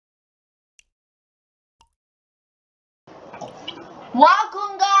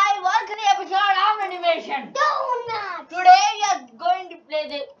Welcome guys, welcome to the episode of animation. Donut. Today we are going to play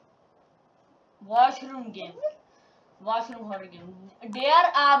the washroom game. Washroom horror game. There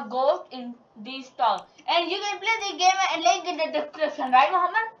are ghosts in these stalls. And you can play the game and link in the description, right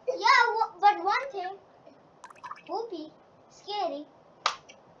Muhammad? Yeah, but one thing. Poopy, scary.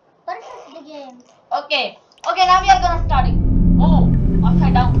 Perfect the game. Okay, now we are gonna start it. Oh,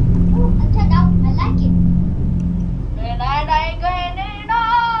 upside down. Oh, upside down. I like it.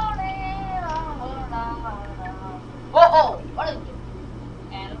 Oh, what is it?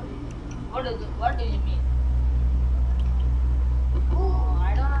 And what is it? What do you mean? Oh,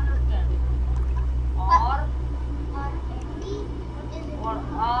 I don't understand. RMD? What is it? Or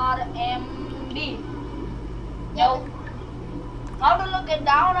RMD? No. How to look it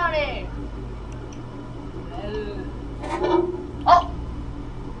down on it? Oh!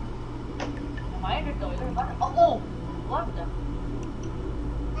 Am I in the toilet? What? Oh! What the?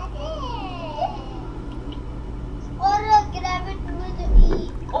 Or grab it with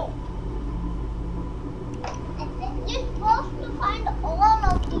E. Oh! You're supposed to find all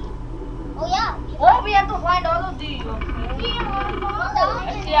of these. Oh yeah. Oh, we have to find all of these. See,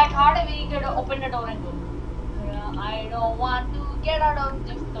 Actually, I thought we could open the door and go. I don't want to get out of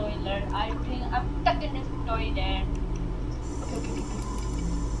this toilet. I think I'm stuck in this toilet.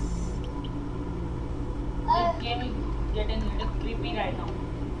 This game is getting a little creepy right now.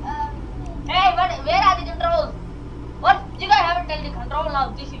 Hey, where are the controls? What? You guys haven't tell the control now.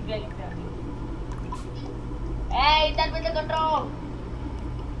 This is very creepy. Hey, tell me the control.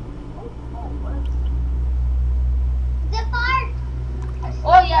 Oh, what is the part.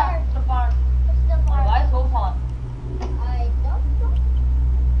 Oh yeah, the part. What's the part? Why so far? I don't know.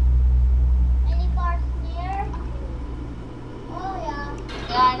 Any parts near? Oh yeah.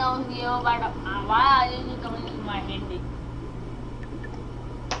 Yeah, I know here, but why are you coming in my handy?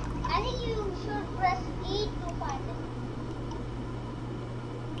 I think you should press E to find it.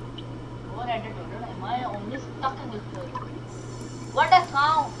 What at the toilet? Am I only stuck in this toilet? What a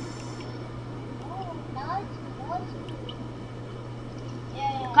sound! Oh, now it's more.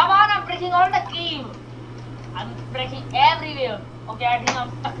 Yeah. Come on, I'm pressing all the keys. I'm pressing everywhere. Okay, I think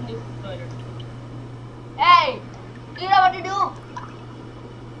I'm stuck in this toilet. Hey, you know what to do?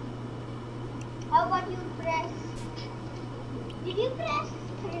 How about you press? Did you press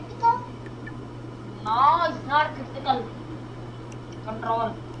critical? No, it's not critical.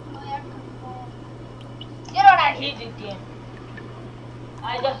 Control. Oh, yeah, control. You know what, I hate this game.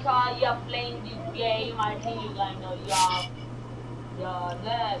 I just saw you playing this game. I think you guys know, yeah, blah,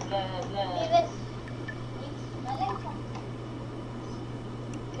 blah, blah. It's smelling something.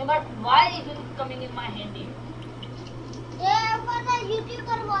 Yeah, but why is it coming in my handy? Yeah, but the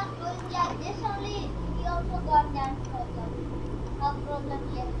YouTuber was doing like this only. He also got that problem. A problem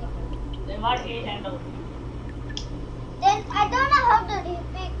yesterday. Then what he handled? Then I don't know how to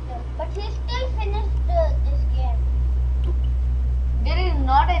depict, but he still finished this game. There is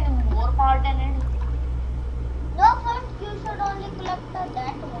not any more part in it. No, first you should only collect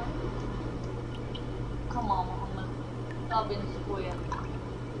that one. Come on, Muhammad. Stop in square.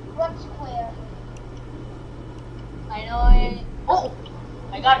 What square? I know it. Oh!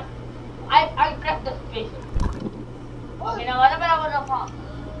 I got it. I pressed the space. Okay, now what about the farm?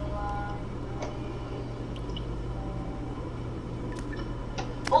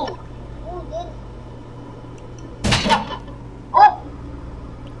 Oh! Oh, this. Yeah. Oh!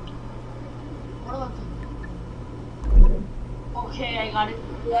 What about this? Okay, I got it.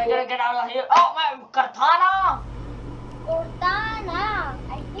 I gotta get out of here. Oh, my katana! Cortana.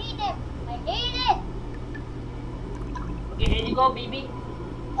 I hate it. I hate it. Okay, here you go, BB.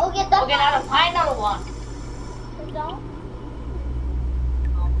 Okay, the Okay, now the final one. Sit down.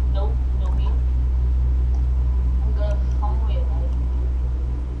 No here. I'm gonna somewhere, right?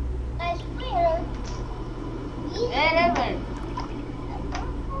 I swear. Wherever.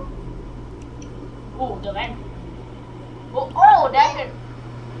 Oh, the vent. Oh, that's it.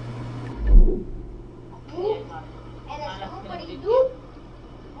 Okay, And a scoopity doop.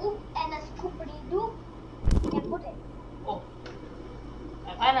 Oop, and a scoopity doop. And put it. oh, I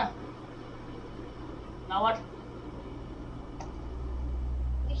found. Now what?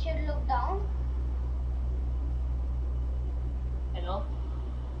 We should look down. Hello?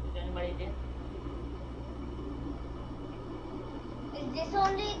 Is anybody there? Is this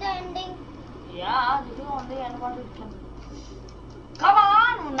only the ending? Yeah, this is only and what is it? Come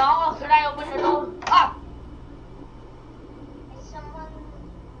on! Now should I open the door? Ah! Is someone?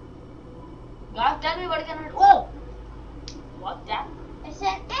 Guys, tell me what can I do? Oh! What's that? It's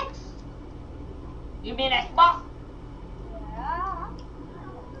an X. You mean Xbox? Yeah.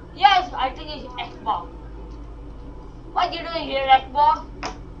 Yes, I think it's Xbox. What you doing here, Xbox?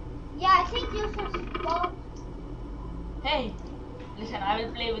 Yeah, I think you should stop. Hey, listen, I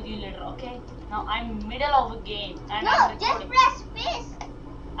will play with you later, okay? Now I'm middle of a game and No, I'm just recording. press space.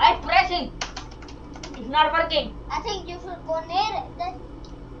 I'm pressing. It's not working. I think you should go near the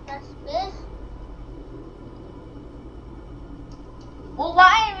space. Oh,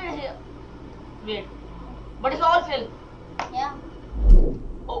 why am I here? Wait, but it's all filled. Yeah,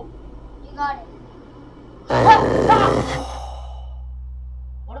 Oh. you got it.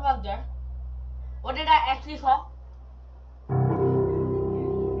 What about that? What did I actually saw?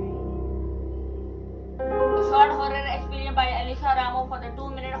 A short horror experience by Alicia Ramo for the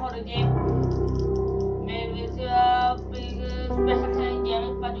 2-minute horror game. Made with special thanks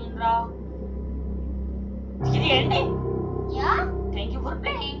James Pajundra. Is the ending? Yeah? Thank you for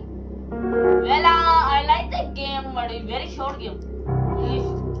playing. Well, I like the game, but it's very short game.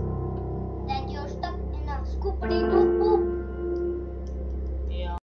 That you're stuck in a scoopity doo.